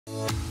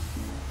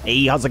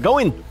Hey, how's it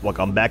going?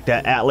 Welcome back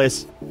to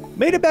Atlas.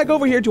 Made it back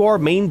over here to our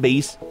main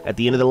base. At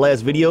the end of the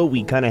last video,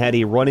 we kind of had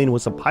a run-in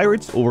with some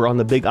pirates over on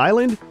the big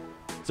island.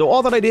 So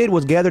all that I did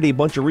was gathered a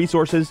bunch of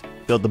resources,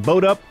 filled the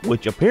boat up,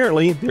 which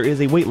apparently there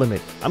is a weight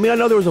limit. I mean, I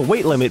know there was a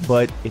weight limit,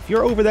 but if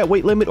you're over that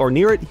weight limit or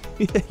near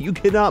it, you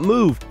cannot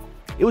move.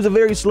 It was a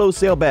very slow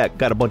sail back.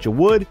 Got a bunch of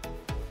wood,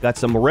 got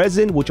some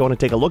resin, which I want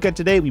to take a look at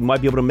today. We might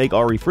be able to make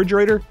our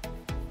refrigerator.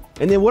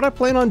 And then what I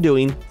plan on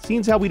doing,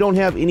 seeing how we don't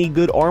have any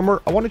good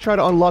armor, I want to try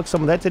to unlock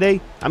some of that today.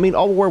 I mean,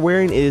 all we're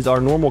wearing is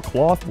our normal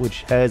cloth,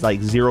 which has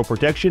like 0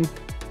 protection.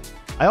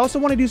 I also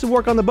want to do some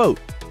work on the boat.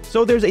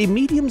 So there's a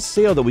medium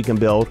sail that we can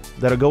build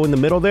that'll go in the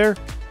middle there.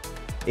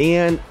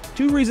 And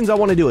 2 reasons I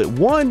want to do it.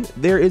 1,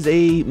 there is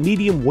a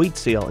medium weight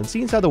sail. And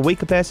seeing how the weight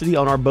capacity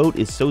on our boat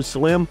is so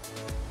slim,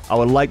 I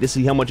would like to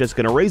see how much that's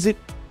going to raise it.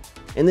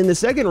 And then the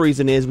second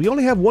reason is we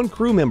only have 1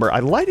 crew member.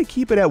 I'd like to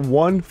keep it at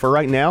 1 for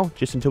right now,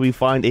 just until we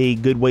find a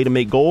good way to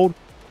make gold.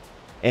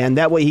 And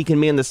that way he can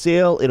man the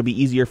sail. It'll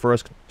be easier for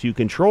us to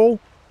control.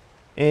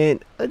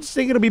 And I just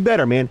think it'll be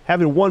better, man,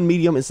 having 1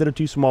 medium instead of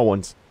 2 small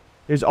ones.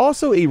 There's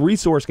also a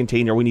resource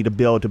container we need to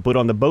build to put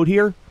on the boat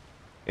here.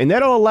 And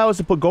that'll allow us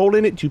to put gold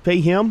in it to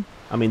pay him.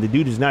 I mean, the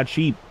dude is not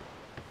cheap.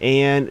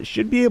 And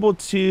should be able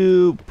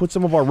to put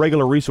some of our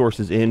regular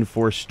resources in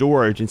for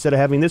storage instead of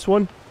having this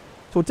one.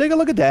 So we'll take a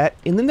look at that.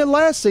 And then the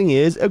last thing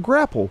is a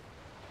grapple.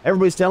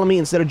 Everybody's telling me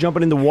instead of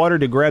jumping in the water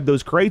to grab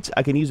those crates,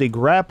 I can use a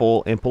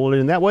grapple and pull it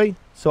in that way.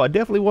 So I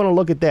definitely want to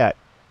look at that.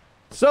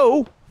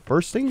 So,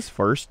 first things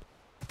first.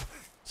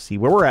 See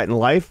where we're at in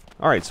life.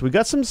 Alright, so we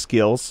got some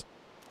skills.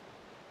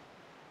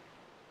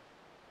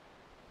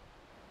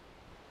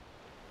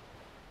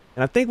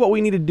 And I think what we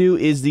need to do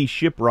is the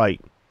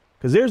shipwright.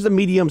 Because there's the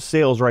medium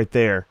sails right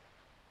there.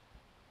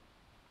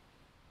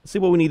 Let's see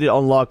what we need to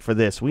unlock for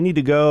this. We need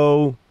to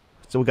go...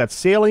 So we got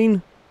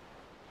sailing.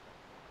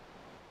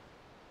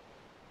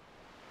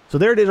 So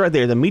there it is right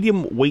there, the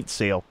medium weight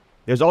sail.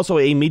 There's also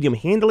a medium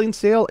handling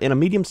sail and a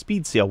medium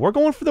speed sail. We're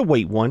going for the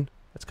weight one.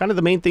 That's kind of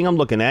the main thing I'm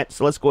looking at.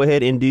 So let's go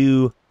ahead and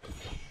do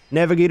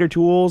navigator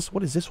tools.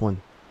 What is this one?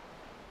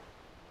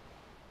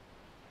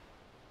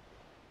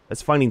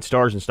 That's finding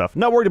stars and stuff.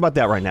 Not worried about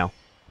that right now.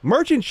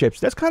 Merchant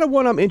ships, that's kind of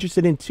one I'm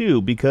interested in too,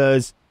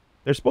 because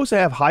they're supposed to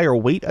have higher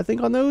weight, I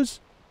think, on those.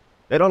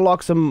 That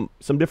unlocks some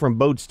different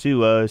boats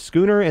too.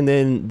 Schooner and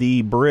then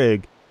the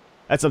brig.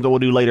 That's something we'll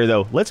do later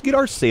though. Let's get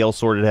our sail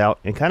sorted out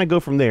and kind of go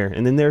from there.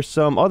 And then there's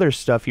some other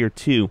stuff here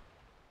too.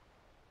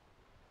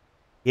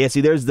 Yeah,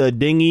 see, there's the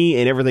dinghy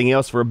and everything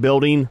else for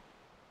building.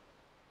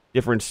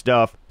 Different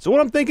stuff. So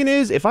what I'm thinking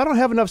is, if I don't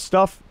have enough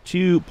stuff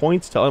to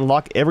points to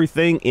unlock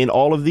everything in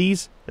all of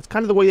these, that's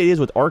kind of the way it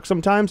is with Ark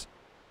sometimes.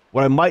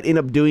 What I might end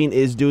up doing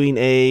is doing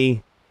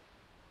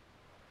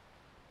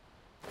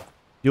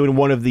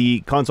one of the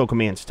console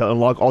commands to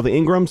unlock all the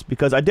engrams,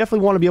 because I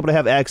definitely want to be able to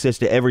have access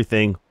to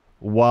everything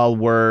while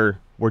we're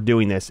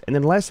doing this. And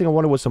then the last thing I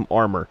wanted was some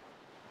armor.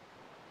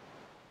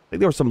 I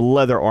think there was some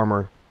leather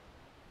armor.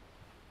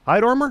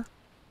 Hide armor?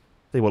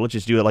 Tell you what, let's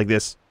just do it like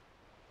this.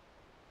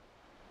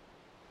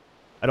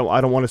 I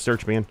don't want to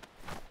search, man.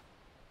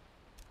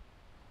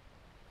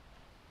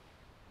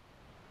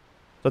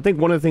 So I think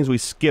one of the things we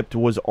skipped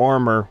was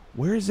armor.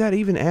 Where is that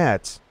even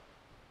at?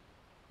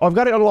 Oh, I've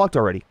got it unlocked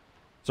already.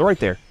 So right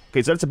there.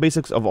 Okay, so that's the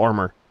basics of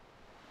armor.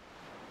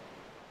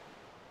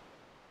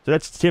 So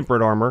that's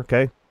temperate armor,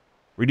 okay.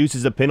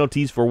 Reduces the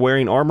penalties for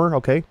wearing armor,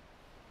 okay.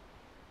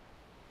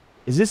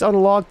 Is this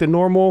unlocked the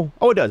normal?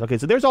 Oh, it does. Okay,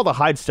 so there's all the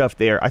hide stuff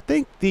there. I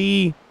think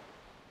the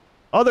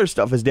other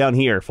stuff is down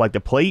here, for like the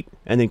plate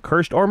and then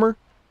cursed armor.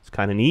 It's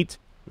kind of neat.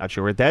 Not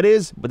sure what that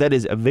is, but that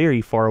is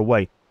very far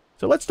away.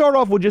 So let's start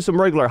off with just some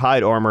regular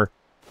hide armor.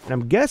 And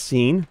I'm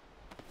guessing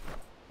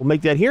we'll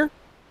make that here.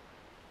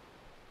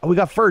 Oh, we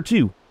got fur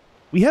too.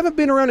 We haven't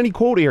been around any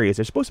cold areas.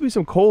 There's supposed to be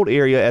some cold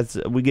area as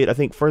we get, I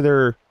think,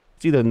 further.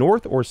 It's either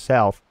north or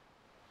south.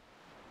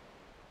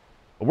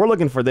 But we're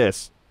looking for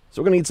this.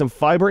 So we're going to need some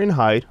fiber and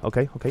hide.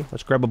 Okay.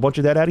 Let's grab a bunch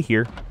of that out of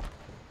here.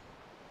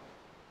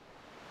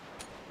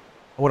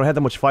 Oh, I don't have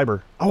that much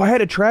fiber. Oh, I had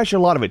to trash a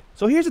lot of it.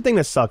 So here's the thing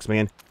that sucks,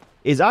 man.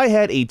 Is I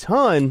had a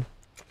ton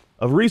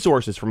of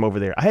resources from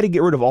over there. I had to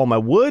get rid of all my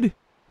wood.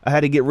 I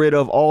had to get rid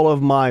of all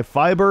of my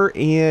fiber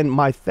and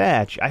my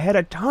thatch. I had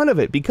a ton of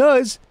it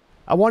because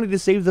I wanted to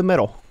save the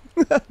metal.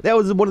 That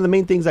was one of the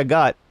main things I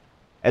got,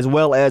 as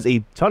well as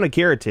a ton of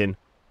keratin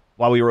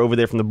while we were over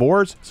there from the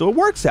boars. So it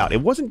works out.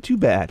 It wasn't too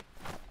bad.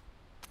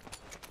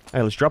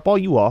 Alright, let's drop all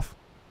you off.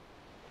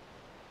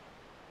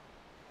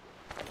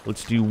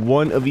 Let's do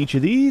 1 of each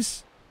of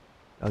these.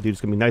 Oh, dude, it's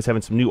going to be nice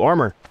having some new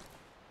armor.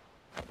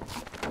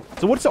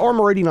 So what's the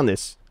armor rating on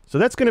this? So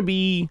that's going to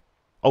be,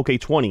 okay,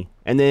 20.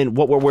 And then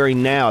what we're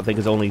wearing now, I think,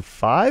 is only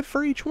 5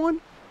 for each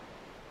one?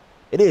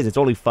 It is. It's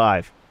only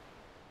 5.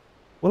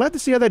 We'll have to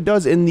see how that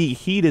does in the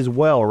heat as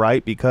well,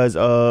 right? Because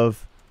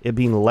of it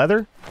being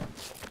leather.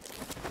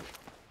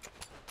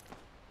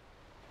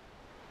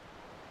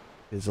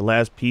 This is the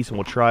last piece, and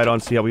we'll try it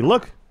on, see how we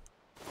look.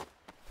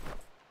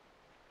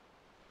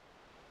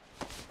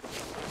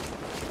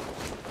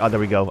 Oh, there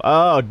we go.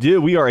 Oh,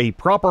 dude, we are a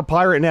proper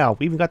pirate now.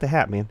 We even got the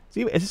hat, man.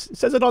 See, it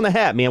says it on the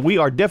hat, man. We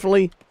are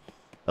definitely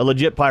a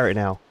legit pirate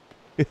now.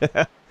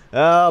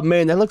 Oh,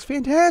 man, that looks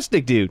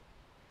fantastic, dude.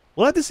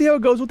 We'll have to see how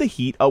it goes with the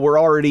heat. Oh, we're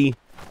already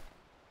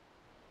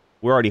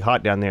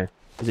hot down there.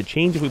 Does it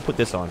change if we put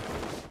this on?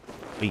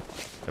 Wait,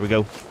 there we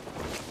go.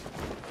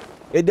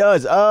 It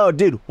does. Oh,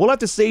 dude, we'll have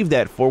to save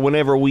that for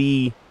whenever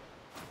we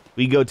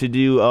go to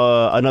do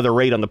another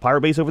raid on the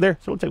pirate base over there.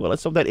 So we'll tell you what,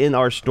 let's throw that in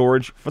our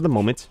storage for the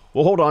moment.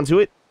 We'll hold on to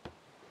it.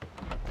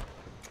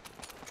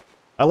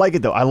 I like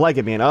it though. I like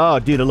it, man. Oh,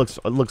 dude, it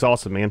looks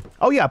awesome, man.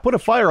 Oh yeah, put a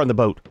fire on the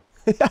boat.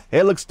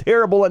 It looks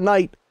terrible at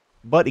night,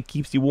 but it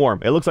keeps you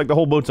warm. It looks like the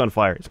whole boat's on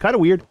fire. It's kind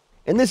of weird,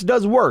 and this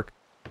does work.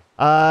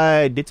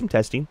 I did some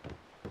testing,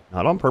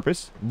 not on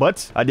purpose,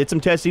 but I did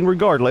some testing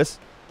regardless,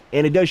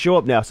 and it does show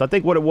up now. So I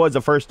think what it was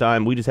the first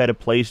time, we just had a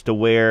place to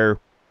where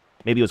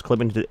maybe it was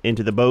clipping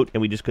into the boat, and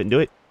we just couldn't do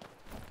it.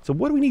 So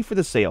what do we need for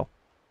the sail?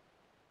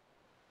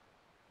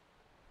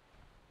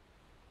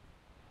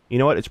 You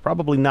know what? It's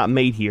probably not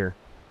made here.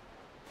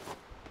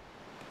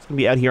 It's going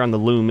to be out here on the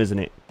loom, isn't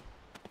it?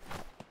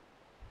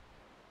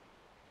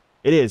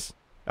 It is.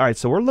 Alright,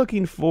 so we're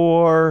looking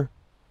for...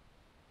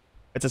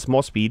 It's a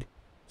small speed.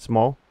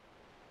 Small.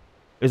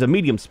 There's a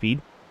medium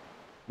speed.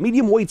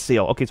 Medium weight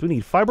sail. Okay, so we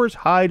need fibers,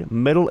 hide,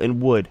 metal,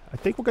 and wood. I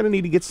think we're going to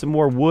need to get some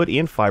more wood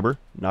and fiber.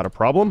 Not a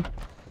problem.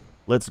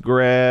 Let's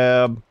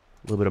grab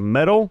a little bit of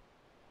metal.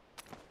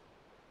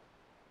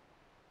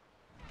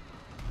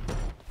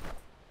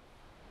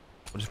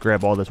 We'll just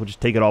grab all this. We'll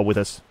just take it all with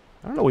us.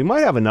 I don't know. We might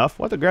have enough.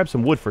 We'll have to grab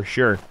some wood for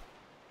sure.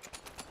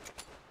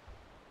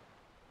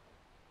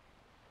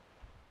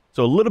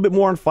 So a little bit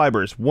more on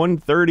fibers.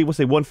 130, we'll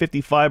say 150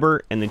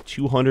 fiber, and then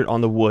 200 on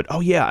the wood. Oh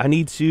yeah, I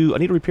need to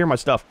repair my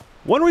stuff.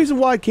 One reason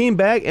why I came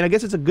back, and I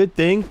guess it's a good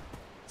thing,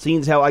 seeing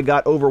as how I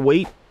got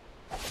overweight,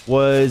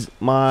 was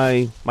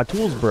my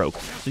tools broke.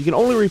 So you can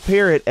only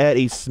repair it at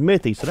a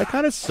smithy. So that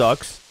kind of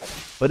sucks.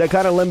 But that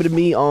kind of limited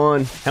me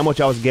on how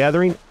much I was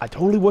gathering. I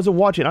totally wasn't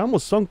watching. I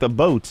almost sunk the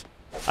boat.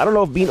 I don't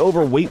know if being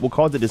overweight will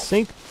cause it to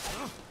sink.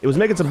 It was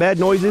making some bad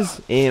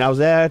noises, and I was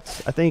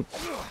at, I think,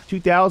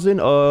 2,000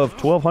 of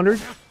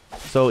 1,200.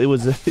 So it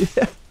was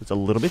it's a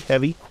little bit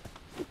heavy.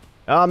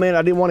 Oh man,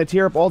 I didn't want to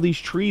tear up all these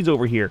trees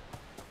over here.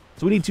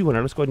 So we need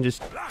 200. Let's go ahead and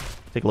just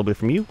take a little bit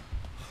from you.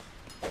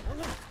 A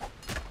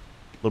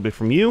little bit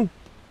from you.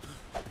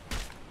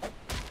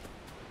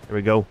 There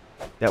we go.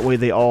 That way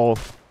they all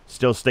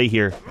still stay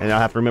here. And I'll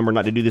have to remember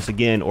not to do this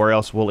again, or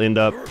else we'll end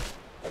up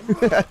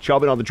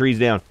chopping all the trees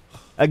down.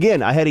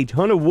 Again, I had a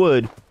ton of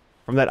wood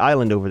from that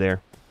island over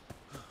there.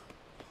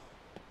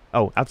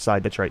 Oh,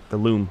 outside. That's right. The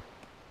loom.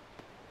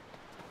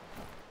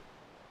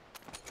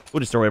 We'll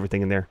just throw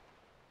everything in there.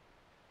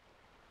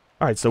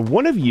 Alright, so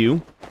one of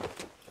you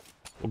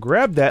will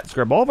grab that. Let's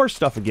grab all of our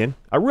stuff again.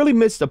 I really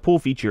missed a pull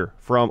feature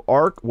from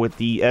Ark with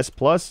the S+.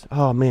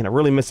 Oh, man, I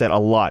really miss that a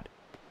lot.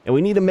 And we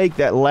need to make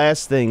that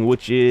last thing,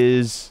 which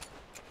is...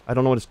 I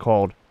don't know what it's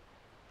called.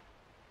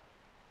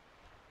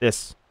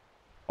 This.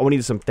 Oh, we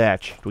need some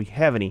thatch. Do we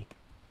have any?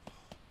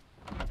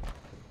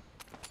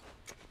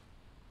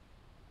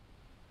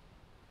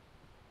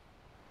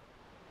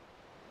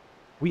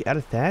 We out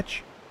of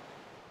thatch?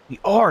 We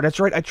are, that's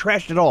right, I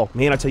trashed it all.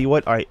 Man, I tell you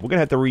what, alright, we're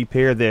gonna have to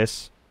repair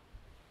this.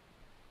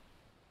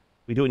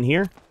 We do it in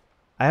here?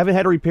 I haven't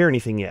had to repair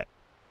anything yet.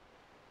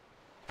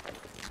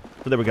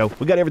 So there we go.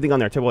 We got everything on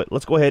there. Tell you what,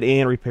 let's go ahead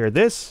and repair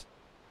this.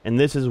 And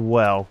this as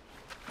well.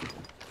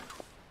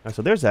 Alright,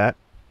 so there's that.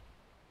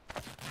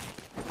 Can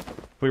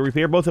we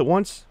repair both at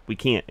once? We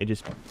can't. It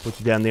just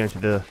puts you down there into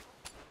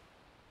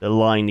the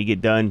line to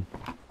get done.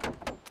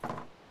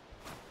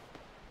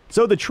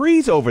 So the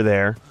trees over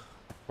there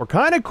were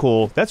kind of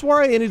cool. That's where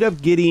I ended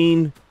up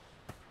getting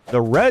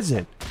the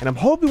resin. And I'm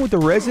hoping with the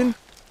resin,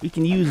 we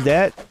can use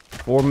that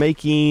for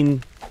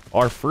making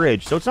our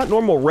fridge. So it's not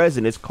normal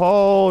resin. It's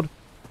called...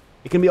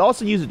 It can be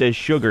also used as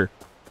sugar.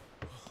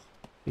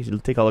 Let's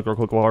take a look real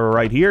quick while we're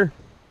right here.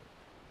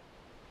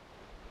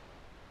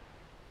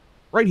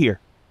 Right here.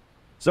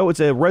 So it's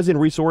a resin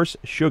resource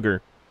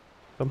sugar.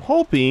 So I'm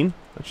hoping...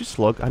 Let's just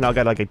look. I know I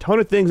got like a ton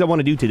of things I want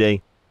to do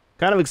today.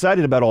 Kind of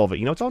excited about all of it.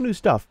 You know, it's all new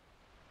stuff.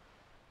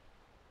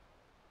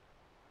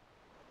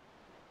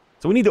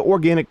 So we need the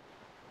organic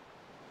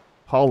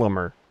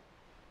polymer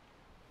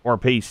or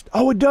paste.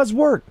 Oh, it does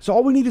work. So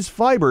all we need is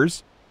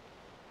fibers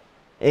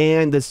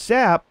and the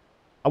sap.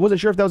 I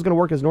wasn't sure if that was going to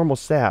work as normal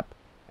sap.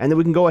 And then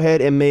we can go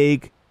ahead and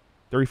make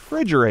the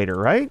refrigerator,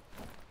 right?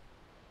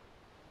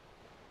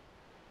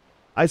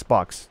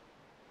 Icebox.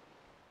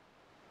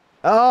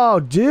 Oh,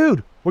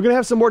 dude. We're going to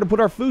have some more to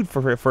put our food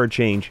for a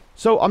change.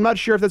 So I'm not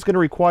sure if that's going to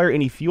require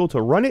any fuel to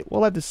run it.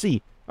 We'll have to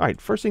see. All right,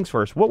 first things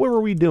first. What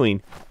were we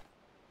doing?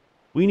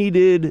 We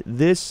needed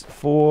this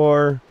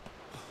for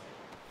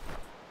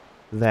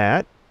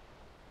that.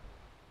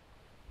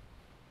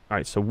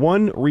 Alright, so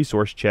one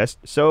resource chest.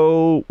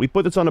 So we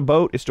put this on a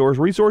boat. It stores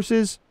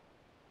resources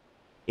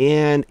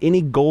and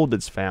any gold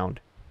that's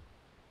found.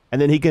 And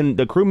then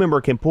the crew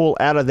member can pull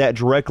out of that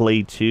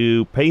directly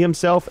to pay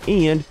himself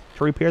and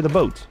to repair the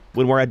boat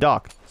when we're at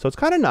dock. So it's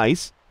kind of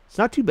nice. It's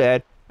not too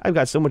bad. I've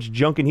got so much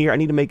junk in here. I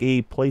need to make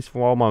a place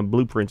for all my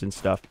blueprints and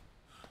stuff.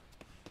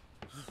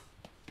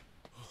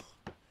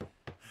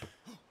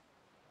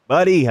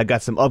 Buddy, I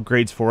got some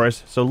upgrades for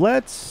us. So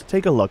let's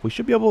take a look. We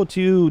should be able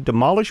to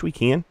demolish. We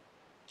can.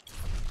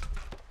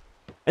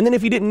 And then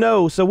if you didn't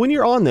know, so when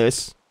you're on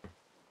this,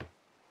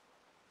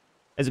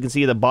 as you can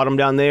see at the bottom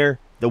down there,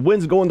 the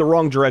wind's going the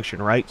wrong direction,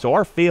 right? So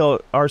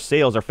our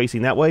sails are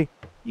facing that way.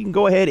 You can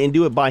go ahead and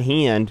do it by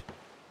hand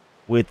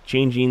with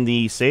changing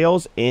the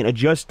sails and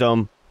adjust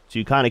them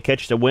to kind of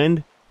catch the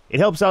wind. It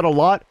helps out a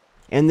lot.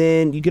 And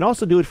then you can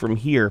also do it from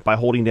here by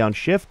holding down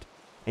shift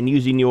and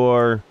using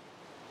your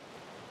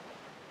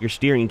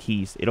steering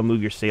keys. It'll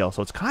move your sail.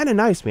 So it's kind of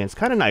nice, man. It's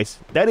kind of nice.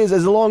 That is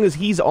as long as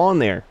he's on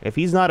there. If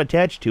he's not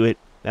attached to it,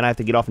 then I have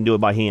to get off and do it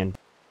by hand.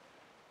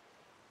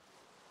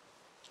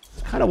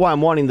 It's kind of why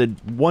I'm wanting the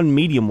one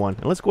medium one.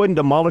 And let's go ahead and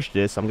demolish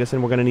this. I'm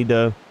guessing we're going to need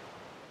to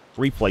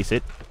replace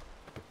it.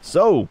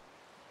 So,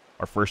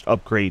 our first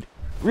upgrade.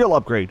 Real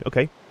upgrade.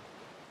 Okay.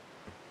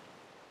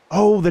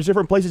 Oh, there's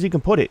different places you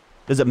can put it.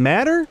 Does it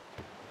matter?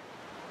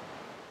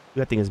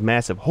 That thing is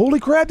massive. Holy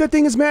crap, that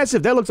thing is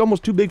massive. That looks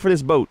almost too big for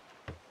this boat.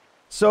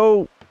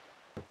 So,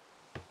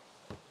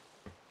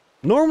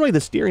 normally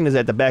the steering is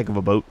at the back of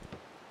a boat.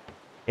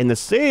 And the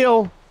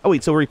sail... Oh,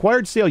 wait, so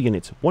required sail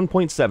units,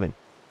 1.7.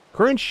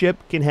 Current ship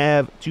can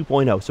have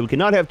 2.0, so we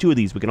cannot have two of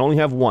these. We can only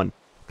have one.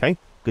 Okay,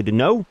 good to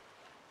know.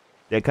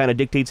 That kind of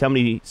dictates how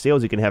many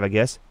sails you can have, I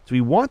guess. So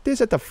we want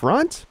this at the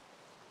front?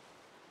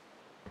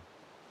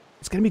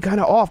 It's going to be kind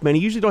of off, man.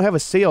 You usually don't have a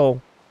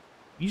sail.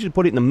 You usually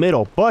put it in the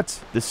middle,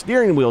 but the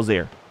steering wheel's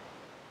there.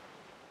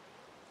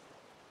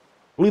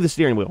 We'll leave the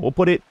steering wheel. We'll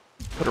put it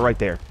right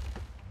there.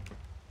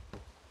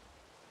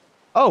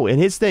 Oh,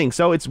 and his thing.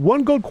 So it's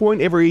 1 gold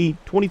coin every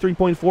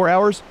 23.4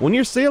 hours. When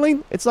you're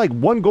sailing, it's like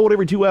 1 gold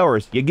every 2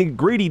 hours. You get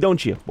greedy,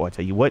 don't you? Boy, I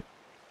tell you what.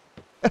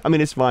 I mean,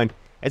 it's fine.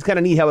 It's kind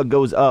of neat how it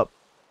goes up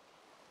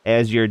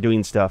as you're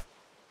doing stuff.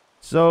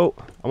 So,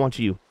 I want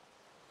you.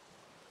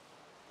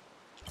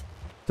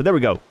 So there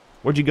we go.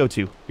 Where'd you go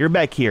to? You're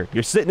back here.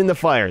 You're sitting in the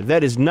fire.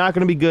 That is not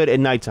going to be good at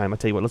nighttime. I'll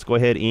tell you what. Let's go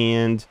ahead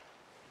and...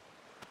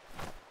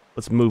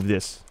 let's move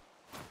this.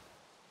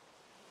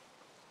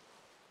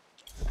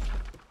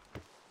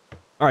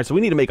 Alright, so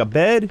we need to make a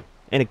bed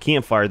and a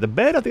campfire. The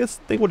bed, I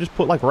think we'll just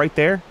put like right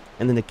there.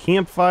 And then the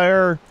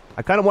campfire,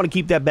 I kind of want to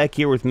keep that back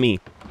here with me.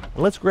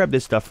 And let's grab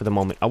this stuff for the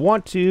moment. I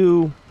want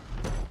to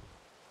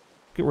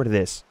get rid of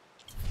this.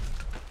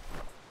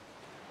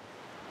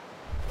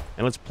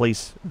 And let's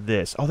place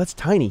this. Oh, that's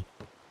tiny.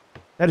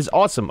 That is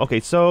awesome. Okay,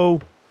 so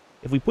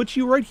if we put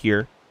you right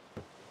here,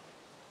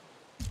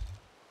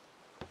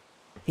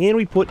 can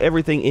we put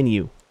everything in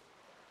you?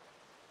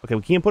 Okay,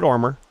 we can't put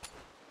armor.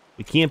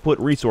 We can't put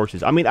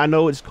resources. I mean, I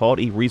know it's called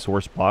a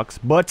resource box,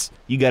 but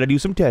you got to do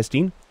some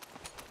testing.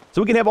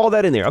 So we can have all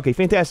that in there. Okay,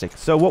 fantastic.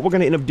 So what we're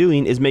going to end up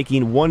doing is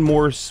making one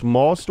more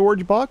small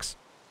storage box,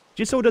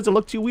 just so it doesn't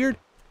look too weird.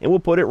 And we'll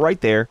put it right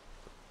there.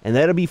 And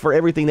that'll be for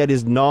everything that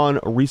is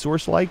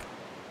non-resource-like.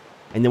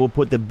 And then we'll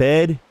put the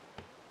bed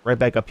right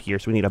back up here.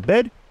 So we need a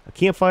bed, a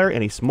campfire,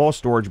 and a small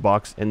storage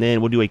box. And then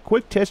we'll do a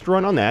quick test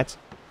run on that.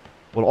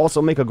 We'll also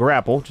make a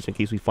grapple, just in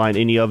case we find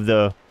any of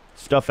the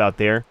stuff out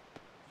there.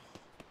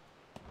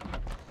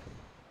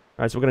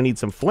 Alright, so we're going to need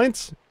some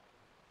flints.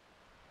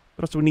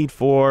 What else do we need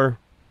for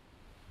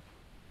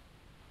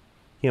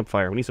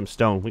campfire? We need some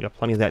stone. We got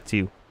plenty of that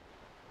too.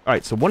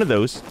 Alright, so one of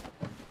those.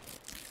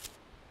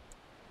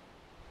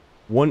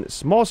 One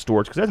small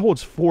storage, because that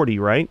holds 40,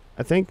 right?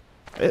 I think.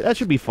 That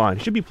should be fine.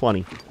 It should be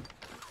plenty.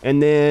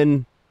 And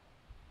then...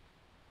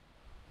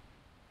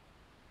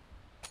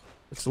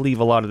 let's leave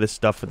a lot of this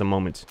stuff for the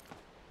moment.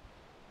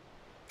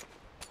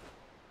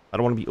 I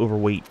don't want to be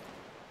overweight.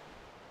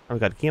 Alright, we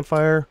got a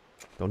campfire.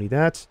 Don't need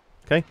that.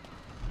 Okay.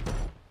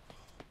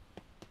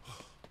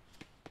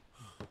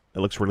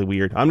 That looks really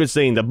weird. I'm just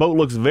saying, the boat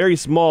looks very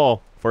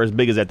small for as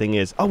big as that thing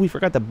is. Oh, we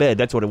forgot the bed.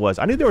 That's what it was.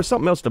 I knew there was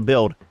something else to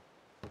build.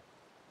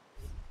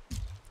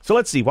 So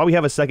let's see. While we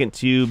have a second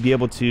to be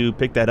able to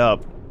pick that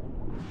up,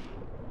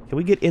 can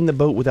we get in the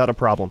boat without a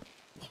problem?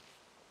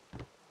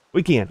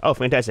 We can. Oh,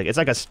 fantastic. It's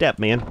like a step,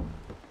 man.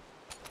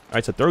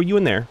 Alright, so throw you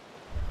in there.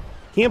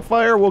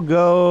 Campfire will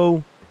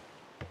go...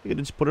 we can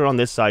just put it on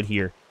this side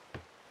here.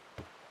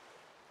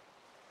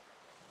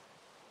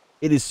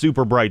 It is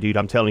super bright, dude.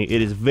 I'm telling you.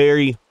 It is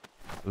very,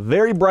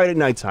 very bright at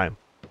nighttime.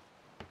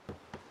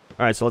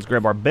 Alright, so let's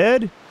grab our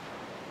bed.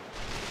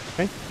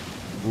 Okay.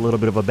 A little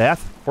bit of a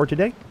bath for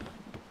today.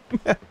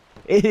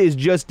 It is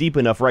just deep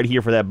enough right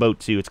here for that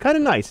boat, too. It's kind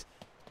of nice.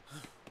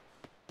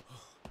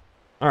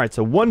 Alright,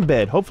 so one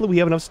bed. Hopefully we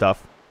have enough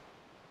stuff.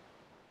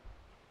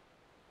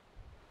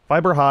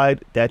 Fiber,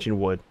 hide, thatch, and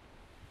wood.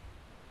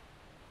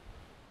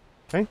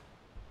 Okay.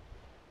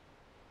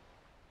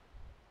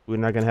 We're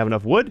not going to have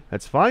enough wood.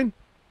 That's fine.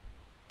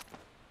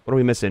 What are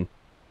we missing?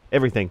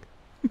 Everything.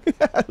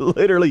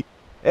 Literally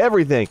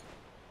everything.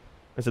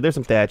 So there's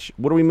some thatch.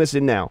 What are we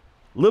missing now?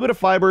 A little bit of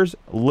fibers,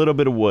 a little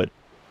bit of wood.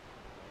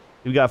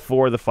 We got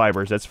 4 of the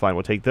fibers. That's fine.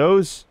 We'll take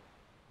those.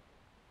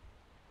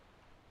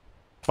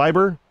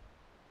 Fiber.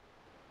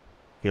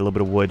 Okay, a little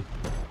bit of wood.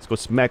 Let's go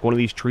smack one of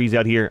these trees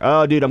out here.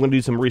 Oh, dude, I'm going to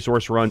do some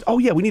resource runs. Oh,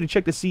 yeah, we need to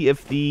check to see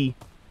if the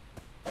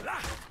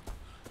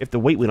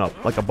weight went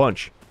up, like a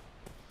bunch.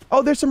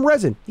 Oh, there's some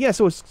resin. Yeah,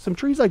 so some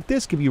trees like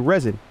this give you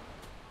resin.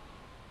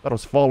 Thought I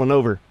was falling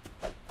over.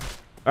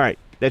 All right,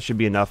 that should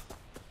be enough.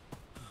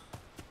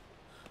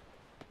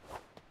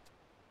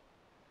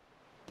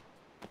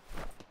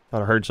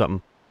 Thought I heard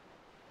something.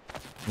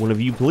 One of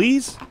you,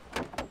 please.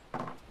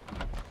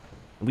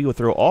 We will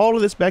throw all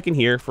of this back in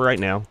here for right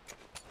now.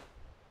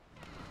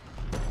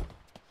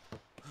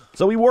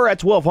 So we were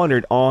at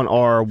 1,200 on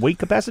our weight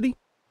capacity.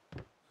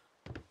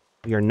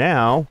 We are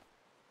now...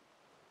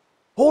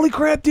 Holy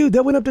crap, dude,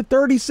 that went up to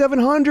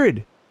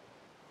 3,700.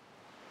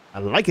 I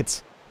like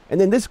it. And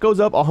then this goes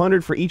up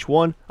 100 for each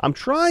one. I'm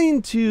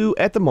trying to,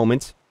 at the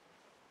moment,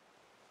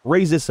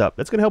 raise this up.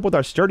 That's going to help with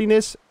our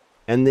sturdiness.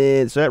 And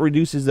then, so that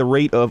reduces the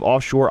rate of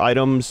offshore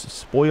items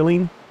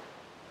spoiling.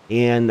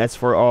 And that's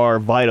for our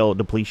vital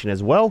depletion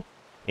as well.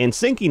 And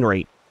sinking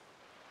rate.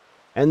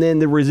 And then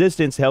the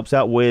resistance helps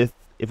out with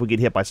if we get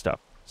hit by stuff.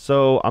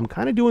 So I'm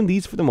kind of doing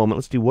these for the moment.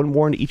 Let's do one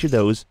more into each of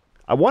those.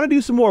 I want to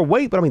do some more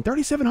weight, but I mean,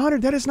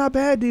 3,700, that is not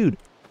bad, dude.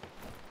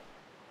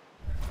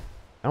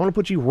 I want to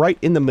put you right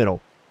in the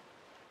middle.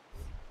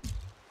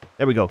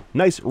 There we go.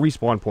 Nice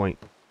respawn point.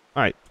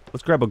 All right,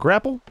 let's grab a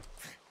grapple.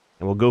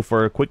 And we'll go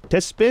for a quick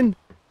test spin.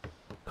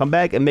 Come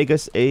back and make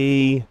us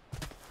a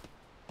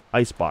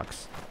ice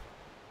box.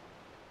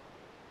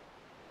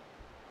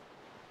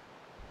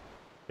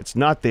 It's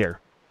not there.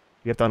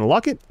 You have to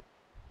unlock it.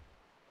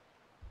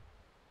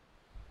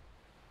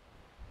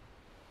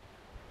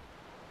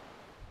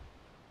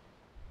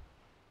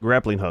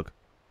 Grappling hook.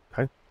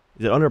 Okay.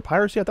 Is it under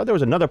piracy? I thought there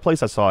was another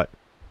place I saw it.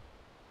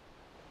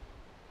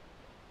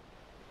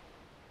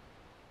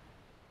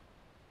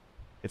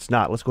 It's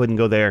not. Let's go ahead and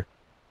go there.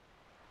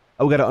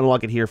 Oh, we got to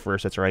unlock it here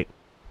first. That's right.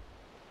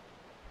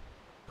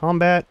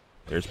 Combat.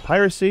 There's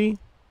piracy.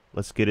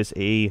 Let's get us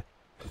a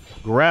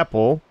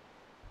grapple.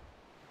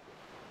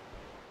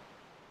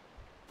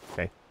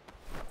 Okay.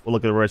 We'll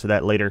look at the rest of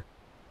that later.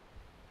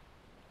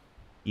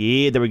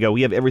 Yeah, there we go.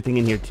 We have everything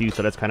in here too,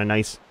 so that's kind of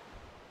nice.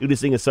 Dude,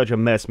 this thing is such a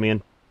mess,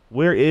 man.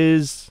 Where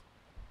is...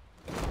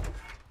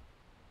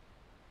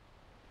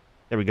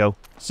 There we go.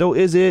 So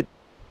is it...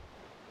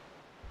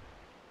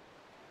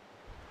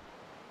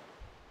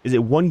 Is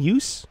it one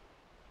use?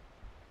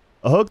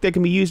 A hook that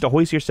can be used to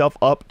hoist yourself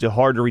up to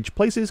hard-to-reach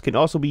places can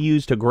also be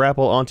used to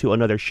grapple onto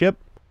another ship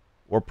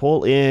or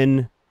pull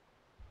in...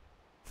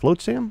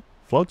 Flotsam?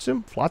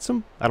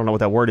 Flotsam? I don't know what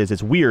that word is.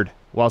 It's weird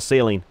while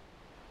sailing.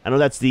 I know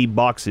that's the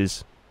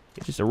boxes.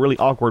 It's just a really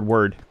awkward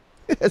word.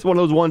 It's one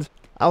of those ones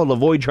I will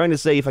avoid trying to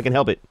say if I can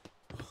help it.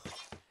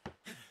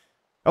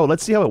 Oh,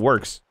 let's see how it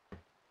works.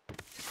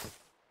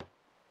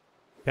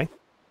 Okay.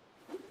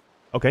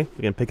 Okay,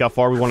 we can pick how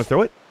far we want to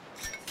throw it.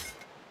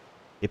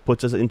 It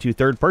puts us into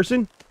third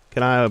person.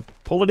 Can I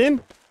pull it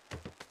in?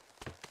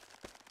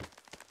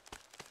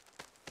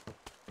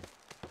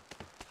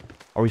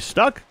 Are we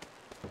stuck?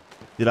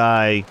 Did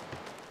I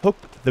hook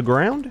the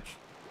ground?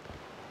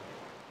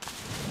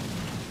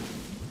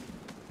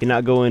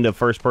 Cannot go into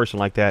first person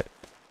like that.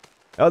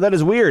 Oh, that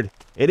is weird.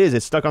 It is.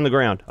 It's stuck on the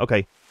ground.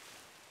 Okay.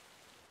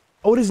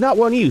 Oh, it is not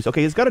one use.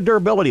 Okay, it's got a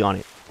durability on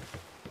it.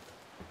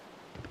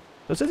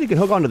 So it says you can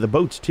hook onto the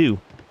boats, too.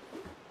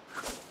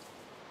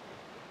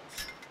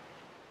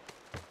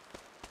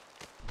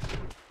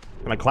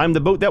 Can I climb the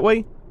boat that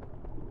way?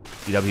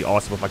 Dude, that'd be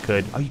awesome if I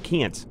could. Oh, you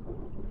can't.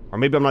 Or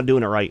maybe I'm not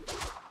doing it right.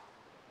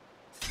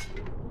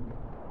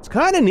 It's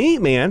kind of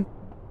neat, man.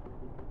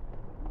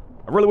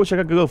 I really wish I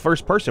could go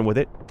first person with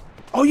it.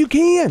 Oh, you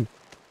can!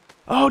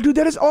 Oh, dude,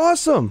 that is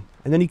awesome!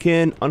 And then you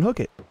can unhook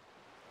it.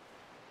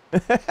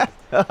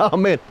 Oh,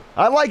 man.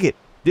 I like it.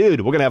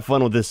 Dude, we're gonna have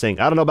fun with this thing.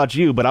 I don't know about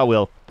you, but I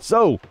will.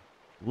 So,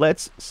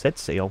 let's set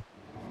sail.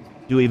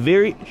 Do a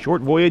very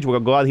short voyage. We're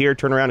gonna go out here,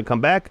 turn around, and come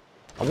back.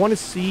 I want to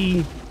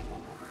see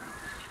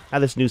how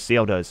this new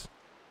sail does.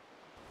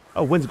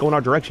 Oh, wind's going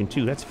our direction,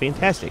 too. That's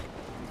fantastic.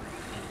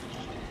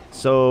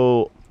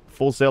 So,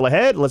 full sail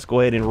ahead. Let's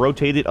go ahead and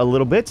rotate it a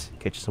little bit.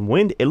 Catch some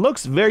wind. It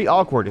looks very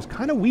awkward. It's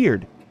kind of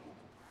weird.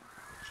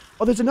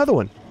 Oh, there's another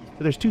one.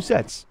 So there's two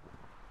sets.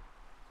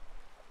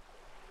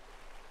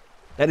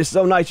 That is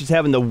so nice just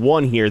having the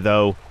one here,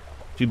 though,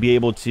 to be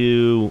able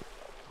to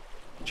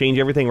change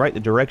everything, right? The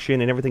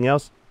direction and everything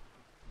else.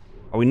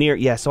 Are we near?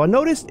 Yeah, so I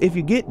noticed if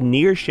you get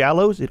near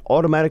shallows, it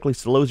automatically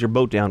slows your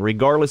boat down,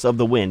 regardless of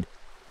the wind.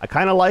 I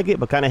kind of like it,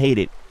 but kind of hate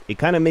it. It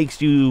kind of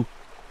makes you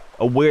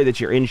aware that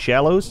you're in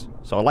shallows,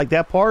 so I like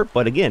that part.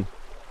 But again,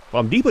 if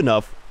I'm deep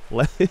enough,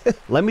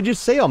 let me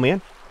just sail,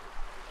 man.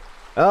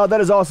 Oh,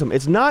 that is awesome.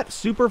 It's not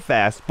super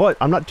fast, but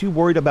I'm not too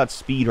worried about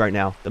speed right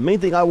now. The main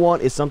thing I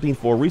want is something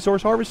for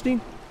resource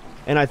harvesting.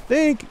 And I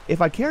think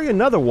if I carry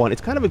another one, it's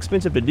kind of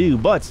expensive to do,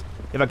 but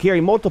if I carry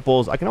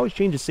multiples, I can always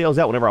change the sails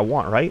out whenever I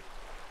want, right?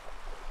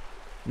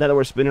 Now that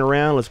we're spinning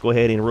around, let's go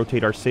ahead and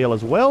rotate our sail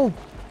as well.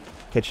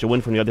 Catch the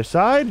wind from the other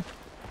side.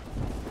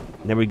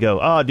 And there we go.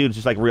 Oh, dude, it's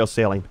just like real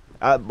sailing.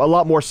 A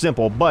lot more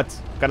simple, but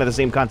kind of the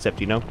same concept,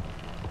 you know?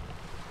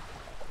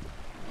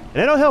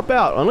 And that'll help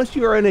out. Unless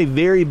you are in a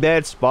very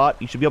bad spot,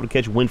 you should be able to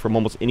catch wind from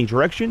almost any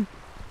direction.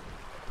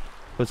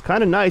 So it's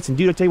kind of nice. And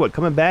dude, I'll tell you what,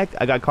 coming back,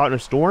 I got caught in a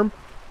storm.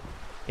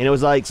 And it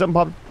was like,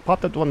 something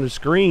popped up on the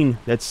screen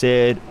that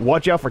said,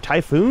 watch out for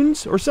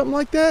typhoons or something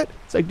like that.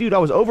 It's like, dude, I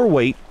was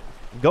overweight,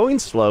 going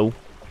slow,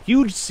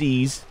 huge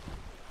seas,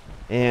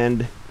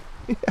 and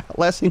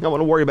last thing I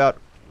want to worry about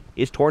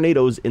is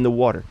tornadoes in the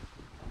water.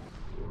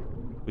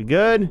 We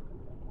good?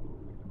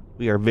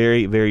 We are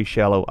very, very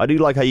shallow. I do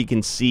like how you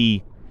can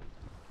see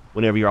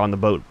whenever you're on the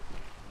boat.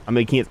 I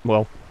mean, can't,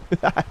 well,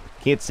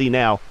 can't see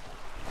now. All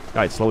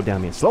right, slow it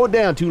down, man. Slow it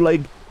down,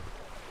 two-leg.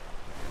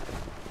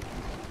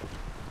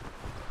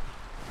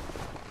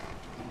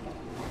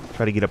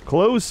 Try to get up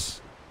close.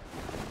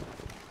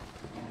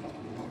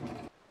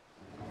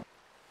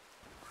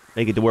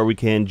 Make it to where we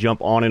can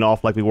jump on and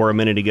off like we were a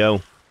minute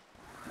ago.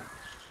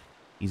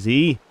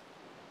 Easy.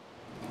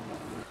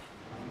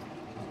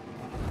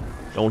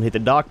 Don't hit the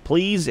dock,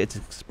 please. It's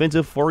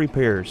expensive for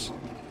repairs.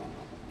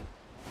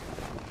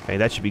 Okay,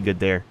 that should be good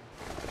there.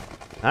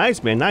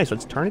 Nice, man, nice.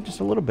 Let's turn it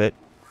just a little bit.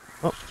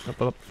 Oh,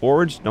 up,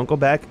 forwards. Don't go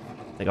back.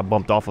 I think I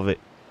bumped off of it.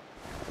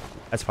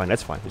 That's fine,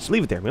 that's fine. Just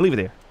leave it there, man. Leave it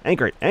there.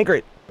 Anchor it, anchor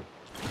it.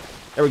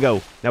 There we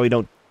go. Now we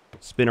don't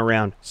spin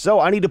around. So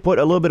I need to put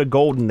a little bit of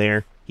gold in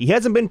there. He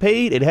hasn't been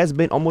paid. It has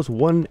been almost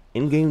 1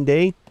 in-game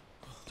day.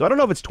 So I don't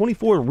know if it's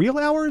 24 real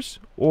hours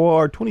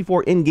or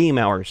 24 in-game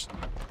hours.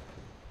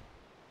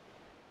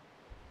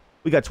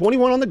 We got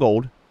 21 on the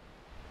gold.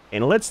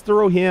 And let's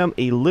throw him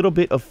a little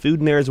bit of food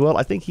in there as well.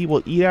 I think he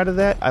will eat out of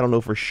that. I don't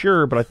know for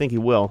sure, but I think he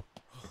will.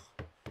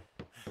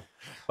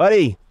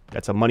 Buddy,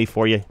 got some money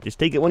for you. Just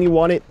take it when you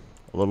want it.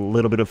 A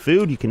little bit of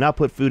food. You cannot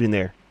put food in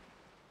there.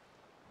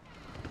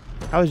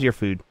 How's your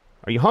food?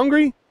 Are you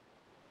hungry?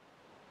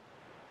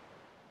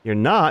 You're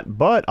not,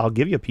 but I'll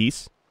give you a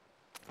piece.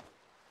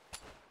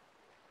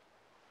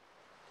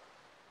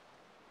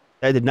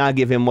 That did not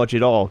give him much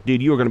at all.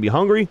 Dude, you are going to be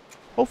hungry.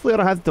 Hopefully I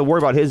don't have to worry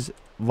about his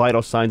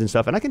vital signs and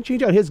stuff. And I can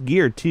change out his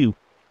gear too.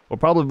 We'll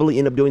probably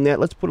end up doing that.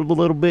 Let's put a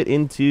little bit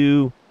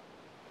into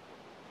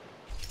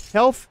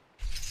health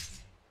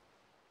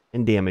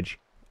and damage.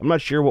 I'm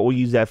not sure what we'll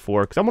use that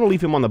for, because I'm going to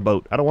leave him on the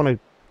boat. I don't want to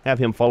have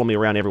him follow me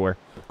around everywhere.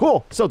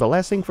 Cool. So the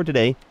last thing for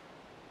today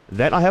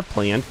that I have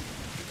planned,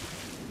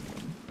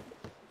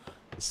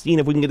 seeing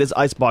if we can get this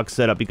icebox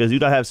set up, because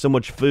dude, I have so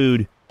much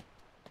food,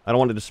 I don't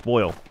want it to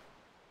spoil. All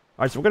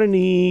right, so we're going to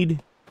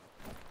need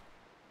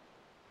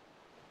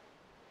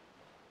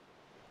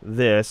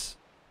this.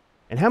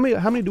 And how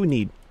many do we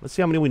need? Let's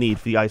see how many we need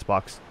for the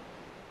icebox.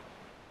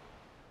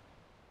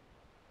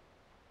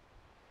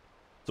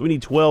 So we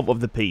need 12 of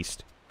the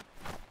paste.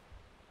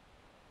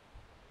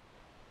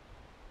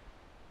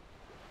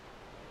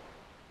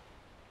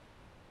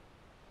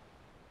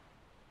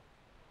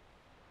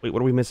 Wait,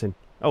 what are we missing?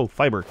 Oh,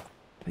 fiber.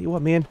 Tell you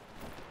what, man.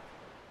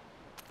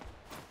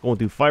 Going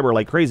through fiber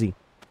like crazy.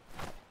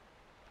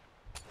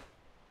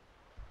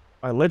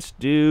 Alright, let's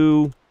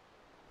do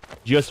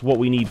just what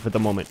we need for the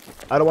moment.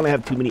 I don't want to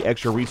have too many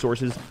extra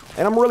resources.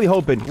 And I'm really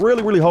hoping,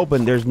 really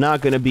hoping there's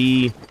not going to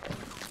be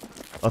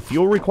a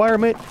fuel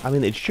requirement. I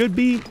mean, it should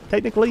be,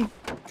 technically.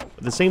 But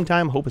at the same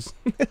time, I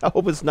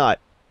hope it's not.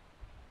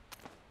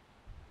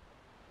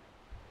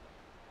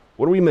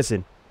 What are we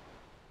missing?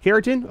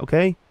 Keratin,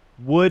 okay.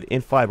 Wood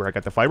and fiber. I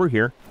got the fiber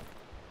here.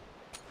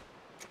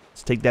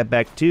 Let's take that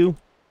back too.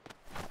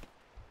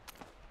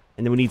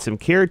 And then we need some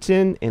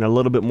keratin and a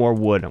little bit more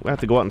wood. I'm going to have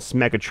to go out and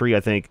smack a tree, I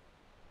think.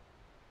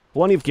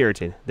 Plenty of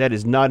keratin. That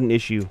is not an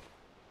issue.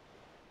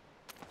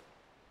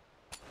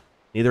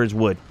 Neither is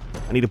wood.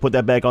 I need to put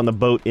that back on the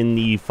boat in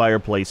the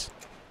fireplace.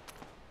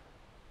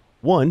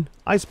 1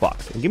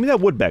 icebox. And give me that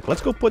wood back.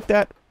 Let's go put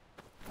that.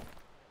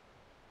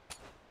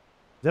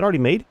 Is that already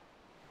made?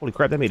 Holy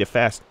crap, that made it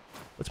fast.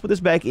 Let's put this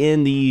back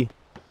in the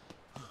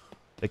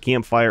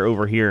campfire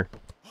over here.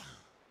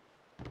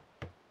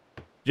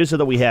 Just so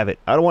that we have it.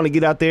 I don't want to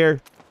get out there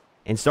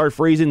and start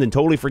freezing and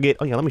totally forget.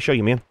 Oh yeah, let me show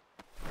you, man.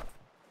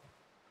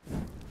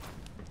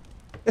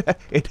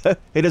 It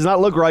does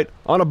not look right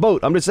on a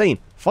boat. I'm just saying.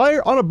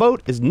 Fire on a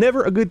boat is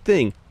never a good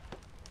thing.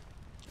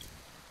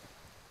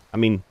 I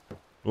mean,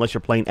 unless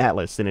you're playing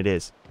Atlas, then it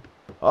is.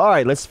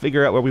 Alright, let's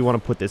figure out where we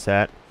want to put this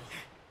at.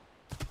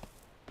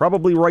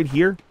 Probably right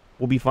here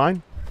will be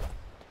fine.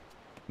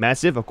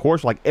 Massive, of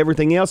course, like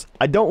everything else.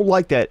 I don't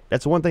like that.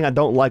 That's one thing I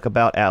don't like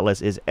about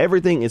Atlas, is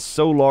everything is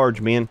so large,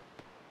 man.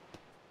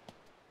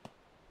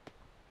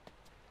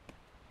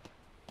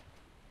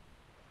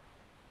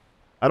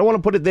 I don't want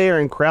to put it there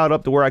and crowd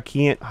up to where I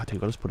can't. Oh,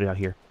 dude, let's put it out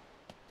here.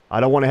 I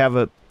don't want to have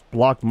it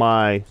block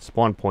my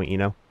spawn point, you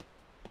know.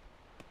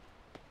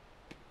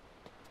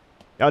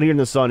 Out here in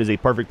the sun is a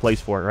perfect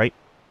place for it, right?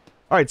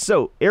 Alright,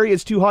 so, area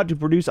is too hot to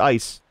produce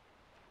ice.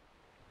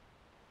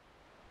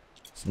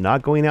 It's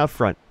not going out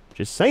front.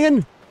 Just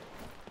saying.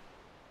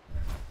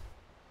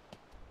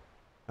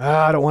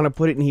 I don't want to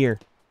put it in here.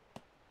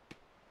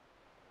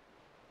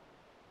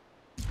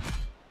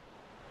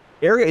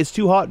 Area is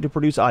too hot to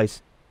produce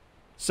ice.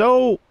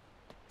 So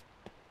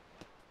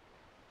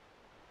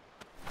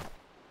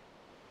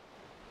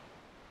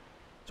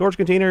Storage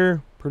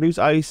container, produce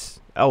ice.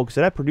 Oh,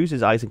 so that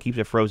produces ice and keeps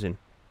it frozen.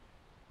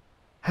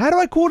 How do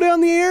I cool down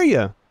the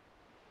area?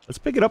 Let's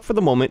pick it up for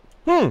the moment.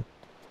 Well,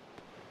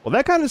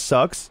 that kind of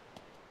sucks.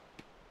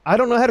 I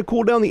don't know how to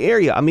cool down the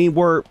area. I mean,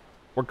 we're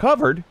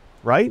covered,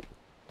 right?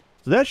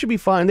 So that should be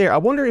fine there. I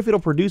wonder if it'll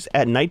produce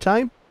at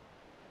nighttime.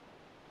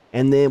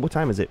 And then, what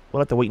time is it?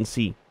 We'll have to wait and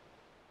see.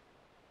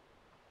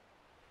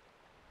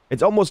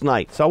 It's almost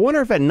night. So I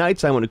wonder if at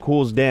nighttime when it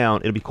cools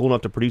down, it'll be cool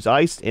enough to produce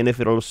ice. And if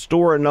it'll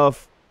store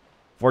enough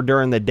for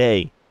during the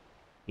day.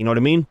 You know what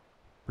I mean?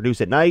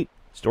 Produce at night,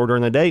 store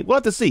during the day. We'll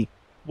have to see.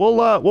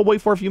 We'll wait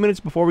for a few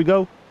minutes before we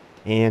go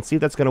and see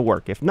if that's going to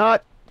work. If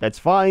not, that's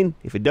fine.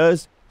 If it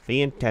does,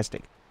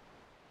 fantastic.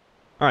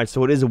 All right,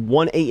 so it is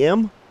 1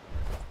 a.m.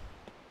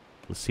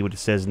 Let's see what it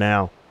says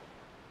now.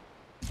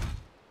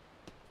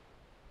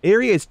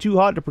 Area is too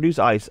hot to produce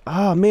ice.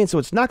 Ah, man, so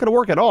it's not going to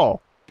work at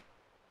all.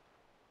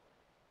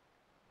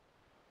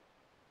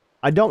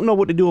 I don't know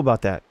what to do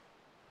about that.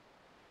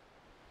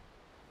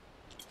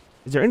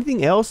 Is there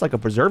anything else, like a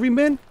preserving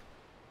bin?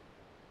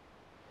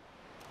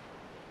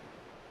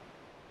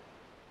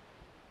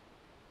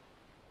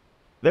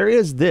 There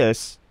is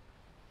this.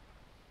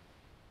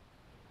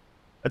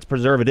 That's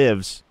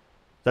preservatives.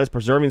 That's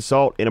preserving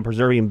salt in a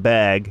preserving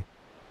bag.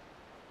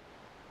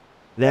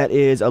 That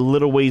is a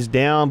little ways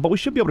down, but we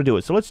should be able to do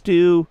it. So let's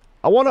do...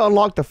 I want to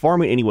unlock the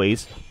farming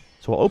anyways.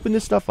 So I'll open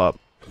this stuff up.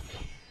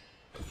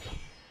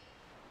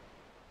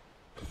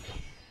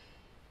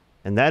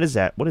 And that is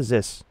that. What is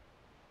this?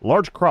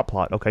 Large crop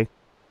plot. Okay.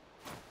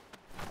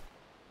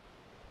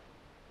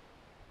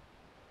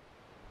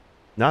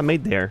 Not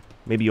made there.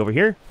 Maybe over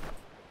here?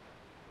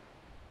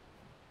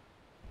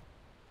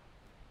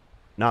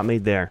 Not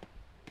made there.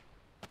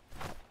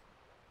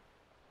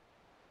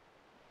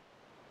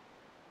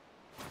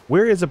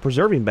 Where is a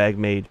preserving bag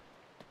made?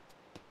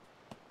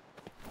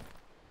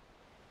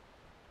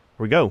 Here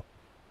we go.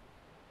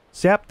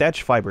 Sap,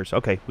 thatch, fibers.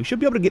 Okay, we should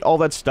be able to get all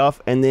that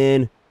stuff, and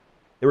then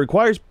it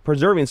requires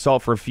preserving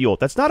salt for fuel.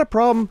 That's not a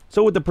problem.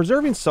 So with the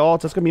preserving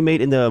salt, that's going to be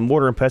made in the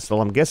mortar and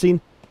pestle, I'm guessing.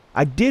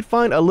 I did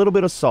find a little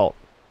bit of salt.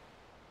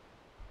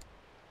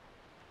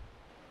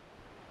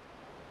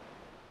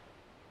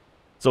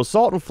 So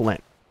salt and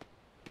flint.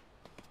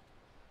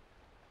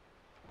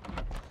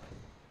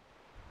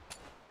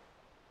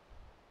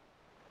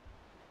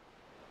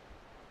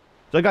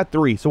 So I got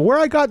 3. So where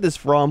I got this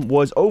from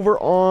was over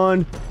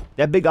on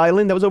that big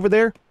island that was over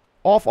there,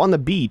 off on the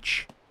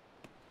beach.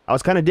 I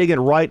was kind of digging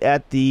right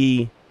at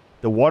the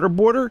water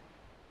border,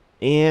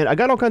 and I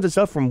got all kinds of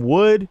stuff from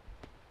wood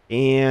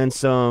and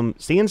some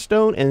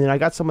sandstone, and then I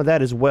got some of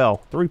that as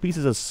well. 3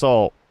 pieces of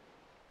salt.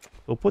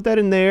 We'll put that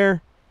in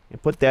there and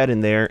put that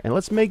in there, and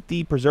let's make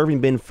the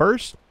preserving bin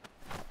first,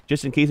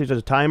 just in case there's a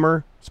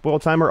timer, spoil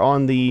timer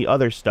on the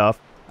other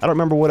stuff. I don't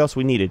remember what else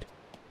we needed.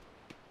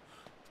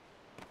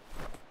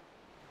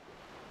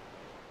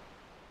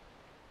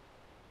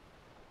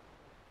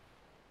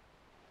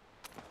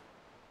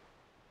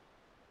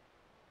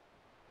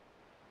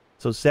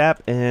 So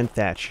sap and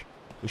thatch.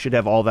 We should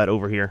have all that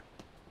over here.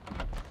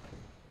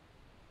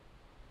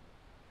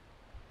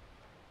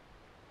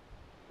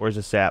 Where's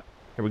the sap?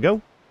 Here we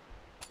go.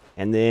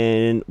 And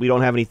then we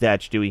don't have any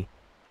thatch, do we?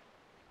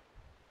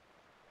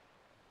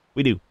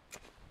 We do.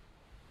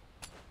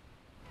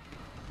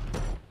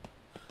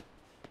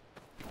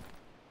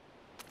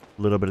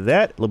 A little bit of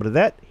that, a little bit of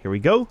that. Here we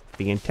go.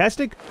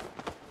 Fantastic.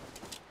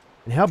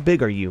 And how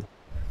big are you?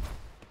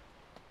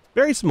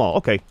 Very small.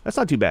 Okay, that's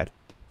not too bad.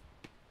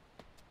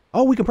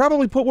 Oh, we can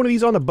probably put one of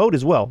these on the boat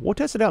as well. We'll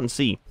test it out and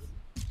see.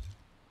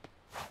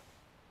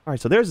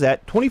 Alright, so there's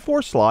that.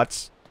 24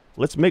 slots.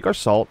 Let's make our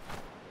salt.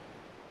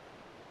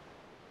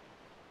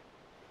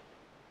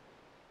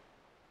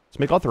 Let's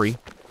make all 3.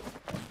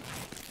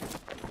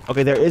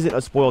 Okay, there isn't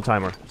a spoil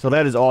timer. So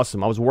that is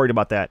awesome. I was worried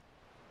about that.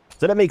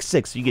 So that makes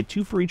 6. So you get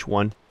 2 for each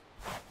one.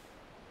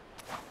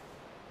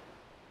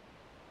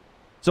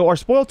 So our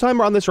spoil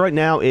timer on this right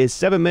now is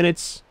 7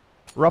 minutes,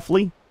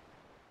 roughly.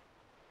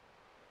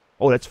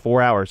 Oh, that's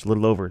 4 hours, a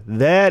little over.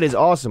 That is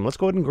awesome. Let's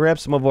go ahead and grab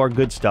some of our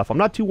good stuff. I'm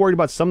not too worried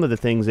about some of the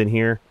things in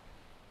here,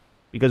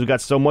 because we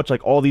got so much,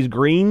 like all these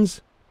greens.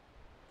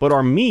 But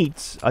our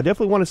meats, I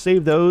definitely want to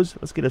save those.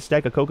 Let's get a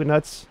stack of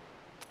coconuts.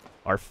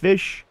 Our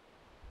fish.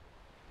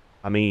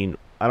 I mean,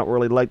 I don't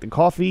really like the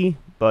coffee,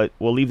 but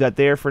we'll leave that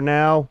there for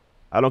now.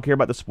 I don't care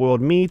about the spoiled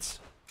meats.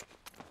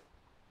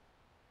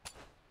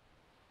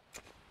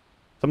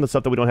 Some of the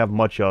stuff that we don't have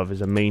much of is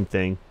the main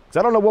thing. Because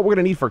I don't know what we're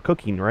going to need for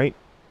cooking, right?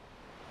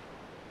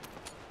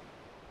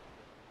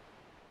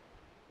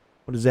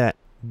 What is that?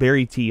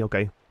 Berry tea,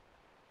 okay.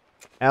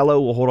 Aloe,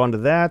 we'll hold on to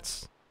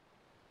that.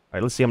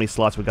 Alright, let's see how many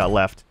slots we got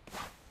left.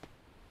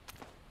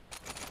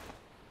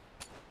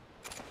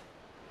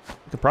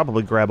 We could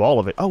probably grab all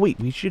of it. Oh, wait,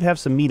 we should have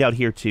some meat out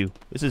here, too.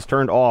 This is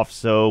turned off,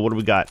 so what do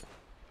we got?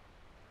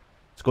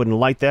 Let's go ahead and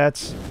light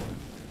that.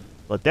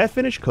 Let that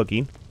finish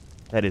cooking.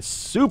 That is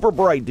super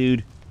bright,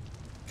 dude.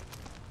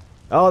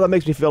 Oh, that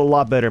makes me feel a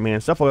lot better,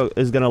 man. Stuff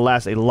is going to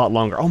last a lot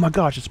longer. Oh my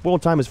gosh, the spoil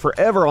time is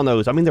forever on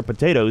those. I mean, they're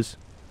potatoes.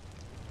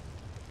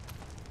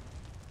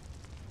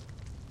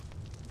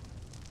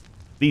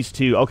 These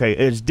two. Okay,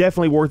 it's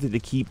definitely worth it to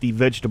keep the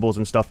vegetables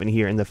and stuff in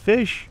here. And the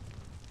fish,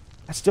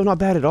 that's still not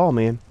bad at all,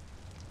 man.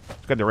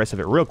 Let's grab the rest of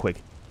it real quick.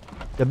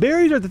 The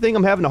berries are the thing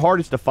I'm having the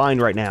hardest to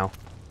find right now,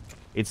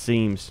 it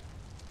seems.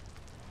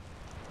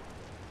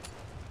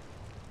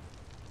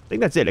 I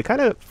think that's it. It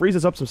kind of frees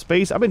us up some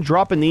space. I've been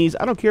dropping these.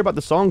 I don't care about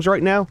the songs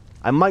right now.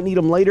 I might need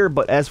them later,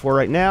 but as for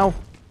right now,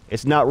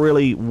 it's not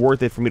really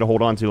worth it for me to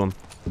hold on to them.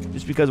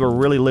 Just because we're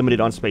really limited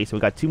on space. We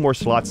got 2 more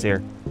slots there.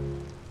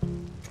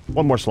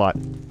 1 more slot.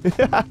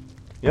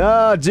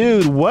 Yeah,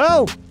 dude.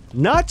 Well,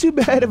 not too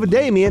bad of a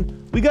day,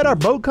 man. We got our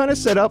boat kind of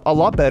set up a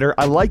lot better.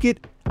 I like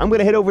it. I'm going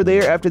to head over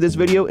there after this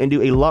video and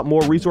do a lot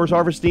more resource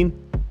harvesting.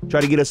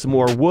 Try to get us some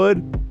more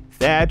wood,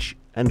 thatch,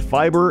 and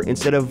fiber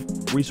instead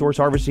of resource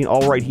harvesting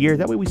all right here.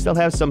 That way we still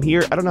have some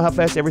here. I don't know how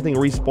fast everything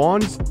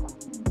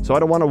respawns, so I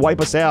don't want to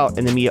wipe us out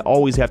and then we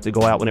always have to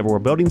go out whenever we're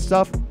building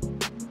stuff.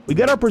 We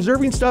got our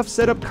preserving stuff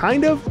set up,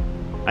 kind of.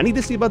 I need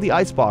to see about the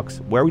ice box,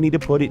 where we need to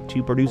put it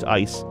to produce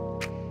ice,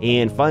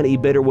 and find a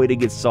better way to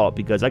get salt,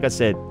 because like I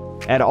said,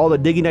 out of all the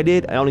digging I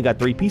did, I only got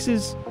 3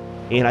 pieces,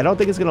 and I don't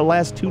think it's going to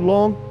last too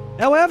long.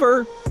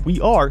 However, we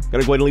are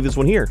going to go ahead and leave this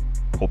one here.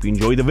 Hope you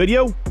enjoyed the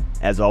video.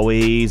 As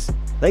always,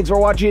 thanks for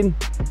watching,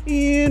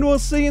 and we'll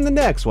see you in the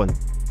next one.